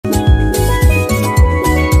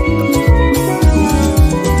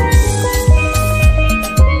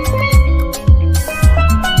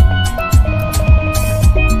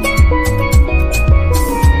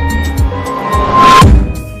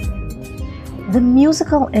The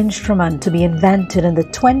musical instrument to be invented in the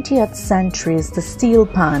 20th century is the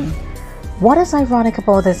steelpan. What is ironic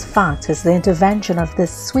about this fact is the intervention of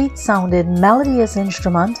this sweet-sounding, melodious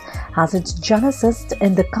instrument has its genesis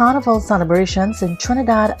in the Carnival celebrations in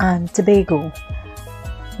Trinidad and Tobago.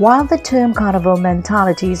 While the term Carnival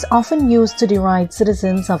mentality is often used to deride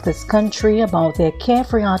citizens of this country about their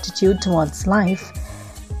carefree attitude towards life,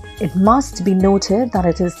 it must be noted that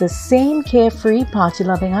it is the same carefree,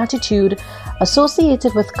 party-loving attitude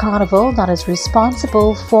associated with Carnival that is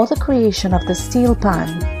responsible for the creation of the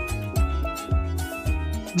steelpan.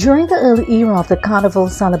 During the early era of the Carnival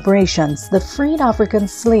celebrations, the freed African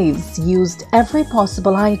slaves used every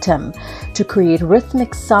possible item to create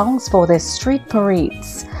rhythmic songs for their street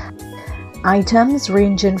parades. Items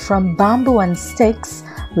ranging from bamboo and sticks,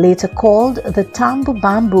 later called the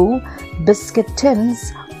tamboo, biscuit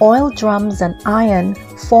tins, oil drums and iron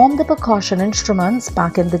formed the percussion instruments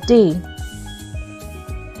back in the day.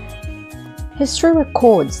 History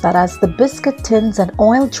records that as the biscuit tins and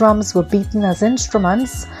oil drums were beaten as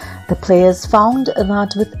instruments, the players found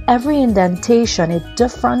that with every indentation a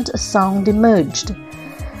different sound emerged.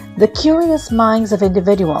 The curious minds of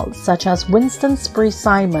individuals such as Winston Spree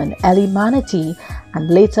Simon, Ellie Manatee, and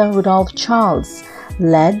later Rudolph Charles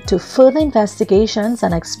led to further investigations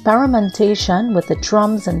and experimentation with the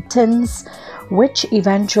drums and tins, which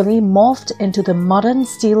eventually morphed into the modern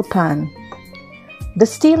steelpan. The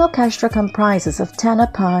steel orchestra comprises of tenor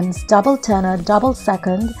pans, double tenor, double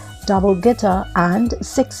second, double guitar, and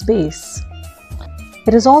 6 bass.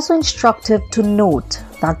 It is also instructive to note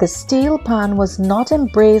that the steelpan was not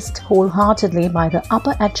embraced wholeheartedly by the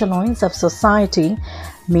upper echelons of society,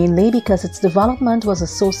 mainly because its development was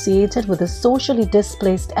associated with the socially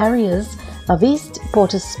displaced areas of East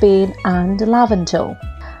Port of Spain and Lavento.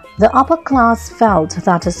 The upper class felt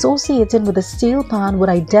that associating with the steelpan would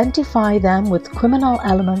identify them with criminal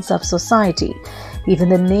elements of society. Even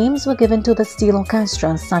the names were given to the steel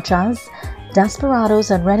orchestra, such as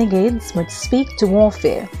desperados and renegades, which speak to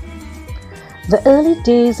warfare. The early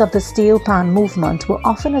days of the steelpan movement were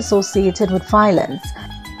often associated with violence,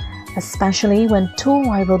 especially when two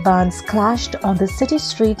rival bands clashed on the city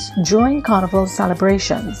streets during Carnival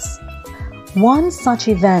celebrations. One such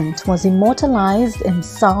event was immortalized in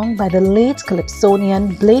song by the late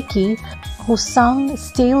Calypsonian Blakey, who sung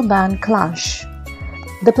Steel Band Clash.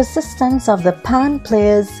 The persistence of the pan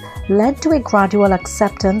players led to a gradual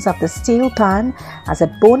acceptance of the steelpan as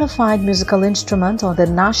a bona fide musical instrument on the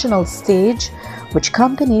national stage, which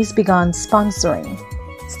companies began sponsoring.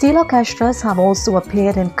 Steel orchestras have also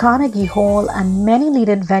appeared in Carnegie Hall and many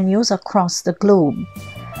leading venues across the globe.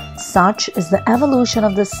 Such is the evolution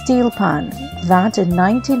of the steelpan that in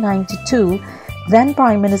 1992, then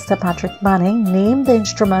Prime Minister Patrick Manning named the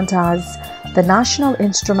instrument as the National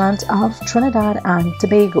Instrument of Trinidad and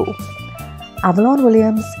Tobago. Avellon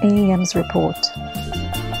Williams, AEM's report.